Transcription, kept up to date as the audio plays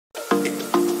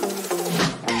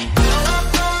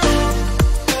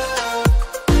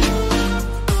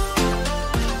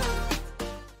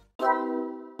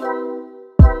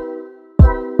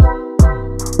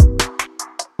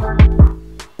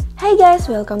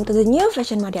welcome to the new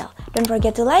fashion model. Don't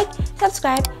forget to like,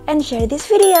 subscribe, and share this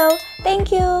video. Thank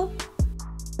you!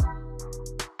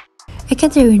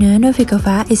 Ekaterina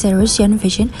Novikova is a Russian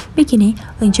fashion, bikini,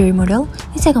 lingerie model,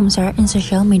 Instagram star, and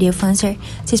social media influencer.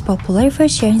 She's popular for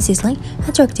sharing sizzling,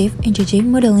 attractive,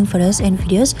 engaging modeling photos and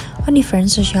videos on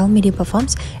different social media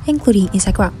platforms, including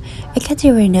Instagram.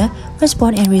 Ekaterina was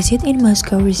born and raised in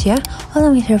Moscow, Russia,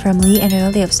 along with her family and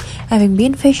relatives. Having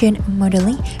been fashion,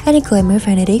 modeling, and a glamour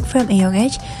fanatic from a young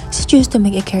age, she chose to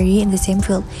make a career in the same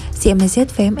field. She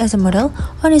amassed fame as a model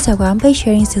on Instagram by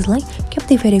sharing sizzling,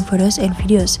 captivating photos and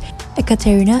videos.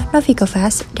 Ekaterina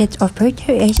Novikova's date of birth,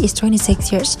 her age is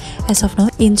 26 years, as of now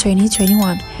in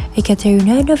 2021.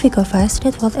 Ekaterina Novikova's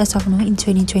net worth as of now in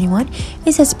 2021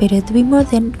 is estimated to be more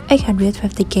than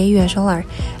 $850k US.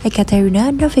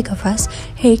 Ekaterina Novikova's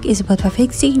height is about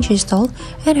 5 inches tall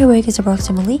and her weight is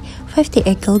approximately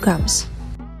 58 kilograms.